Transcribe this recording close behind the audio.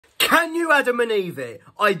Can you Adam and Eve it?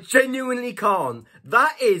 I genuinely can't.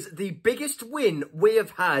 That is the biggest win we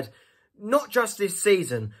have had, not just this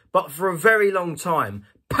season, but for a very long time.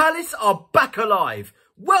 Palace are back alive.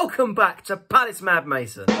 Welcome back to Palace Mad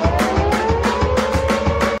Mason.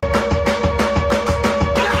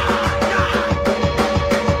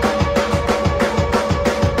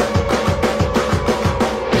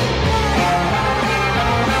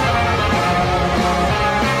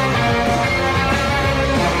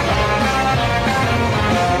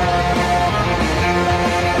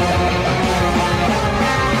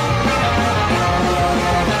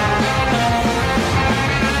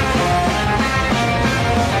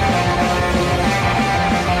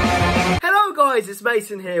 It's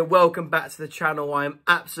Mason here. Welcome back to the channel. I am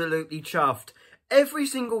absolutely chuffed. Every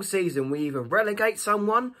single season we either relegate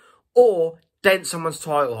someone or dent someone's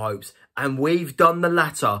title hopes, and we've done the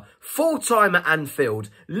latter. Full time at Anfield,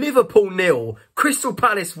 Liverpool 0, Crystal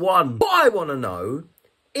Palace 1. What I want to know,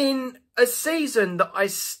 in a season that I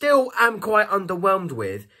still am quite underwhelmed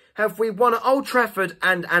with, have we won at Old Trafford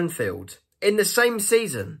and Anfield in the same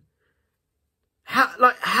season?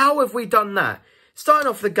 How have we done that? Starting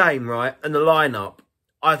off the game, right, and the lineup,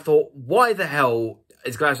 I thought, why the hell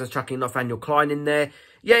is Glasgow chucking Nathaniel Klein in there?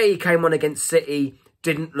 Yeah, he came on against City,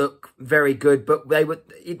 didn't look very good, but they were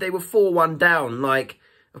 4-1 down. Like,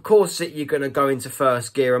 of course, City are going to go into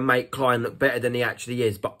first gear and make Klein look better than he actually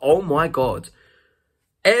is. But, oh my God,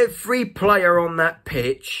 every player on that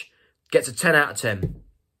pitch gets a 10 out of 10.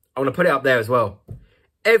 I want to put it up there as well.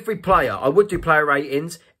 Every player. I would do player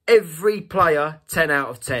ratings. Every player, 10 out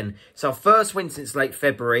of 10. It's our first win since late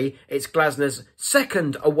February. It's Glasnow's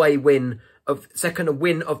second win of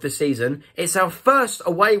the season. It's our first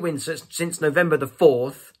away win since November the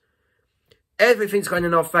 4th. Everything's going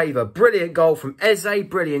in our favour. Brilliant goal from Eze.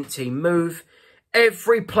 Brilliant team move.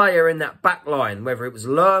 Every player in that back line, whether it was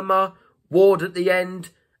Lerma, Ward at the end,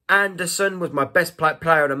 Anderson was my best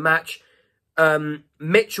player of the match.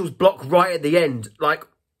 Mitchell's block right at the end. Like,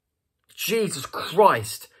 Jesus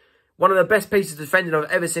Christ. One of the best pieces of defending I've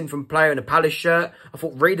ever seen from a player in a Palace shirt. I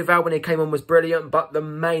thought Riedewald when he came on was brilliant, but the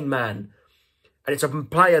main man. And it's a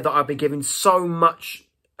player that I've been giving so much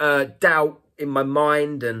doubt in my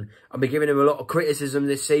mind, and I've been giving him a lot of criticism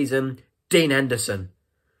this season. Dean Henderson.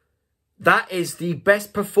 That is the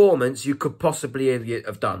best performance you could possibly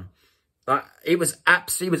have done. He was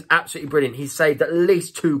absolutely brilliant. He saved at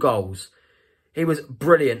least 2 goals. He was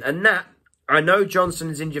brilliant. And that, I know Johnson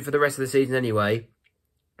is injured for the rest of the season anyway,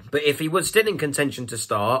 but if he was still in contention to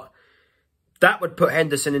start, that would put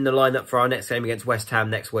Henderson in the lineup for our next game against West Ham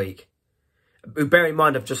next week. Bear in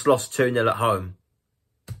mind, I've just lost 2-0 at home.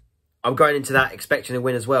 I'm going into that expecting a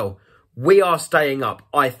win as well. We are staying up,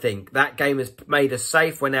 I think. That game has made us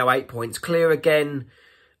safe. We're now 8 points clear again.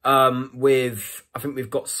 I think we've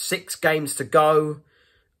got 6 games to go.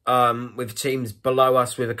 With teams below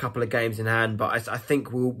us with a couple of games in hand. But I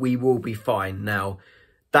think we will be fine now.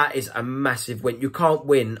 That is a massive win. You can't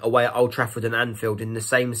win away at Old Trafford and Anfield in the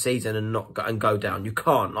same season and go down. You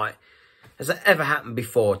can't. Like, has that ever happened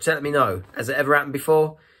before? Let me know. Has it ever happened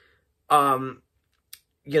before? You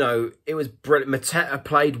know, it was brilliant. Mateta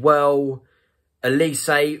played well.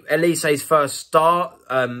 Elise's first start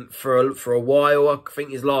for a while. I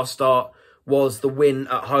think his last start was the win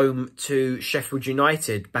at home to Sheffield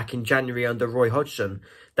United back in January under Roy Hodgson.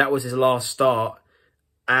 That was his last start.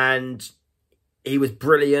 And he was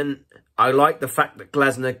brilliant. I like the fact that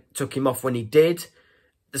Glasner took him off when he did.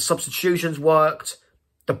 The substitutions worked.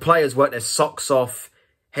 The players worked their socks off.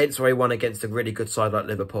 Hence why he won against a really good side like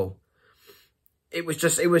Liverpool. It was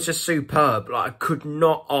just superb. Like, I could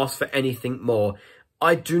not ask for anything more.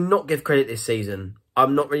 I do not give credit this season.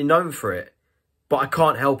 I'm not really known for it. But I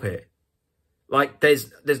can't help it. Like,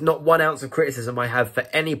 there's not 1 ounce of criticism I have for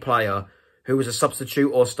any player who was a substitute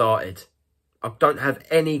or started. I don't have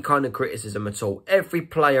any kind of criticism at all. Every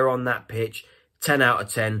player on that pitch, 10 out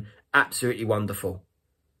of 10, absolutely wonderful.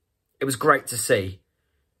 It was great to see.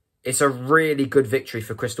 It's a really good victory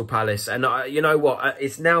for Crystal Palace. And you know what?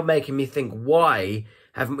 It's now making me think, why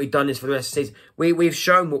haven't we done this for the rest of the season? We've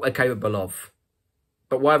shown what we're capable of.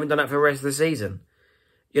 But why haven't we done that for the rest of the season?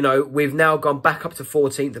 You know, we've now gone back up to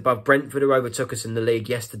 14th above Brentford, who overtook us in the league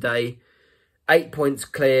yesterday. 8 points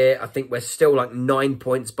clear. I think we're still like 9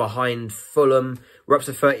 points behind Fulham. We're up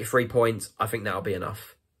to 33 points. I think that'll be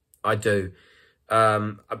enough. I do.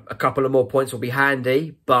 A couple of more points will be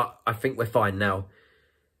handy, but I think we're fine now.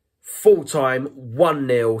 Full time,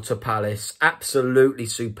 1-0 to Palace. Absolutely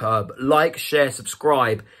superb. Like, share,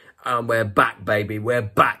 subscribe. And we're back, baby. We're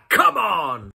back. Come on!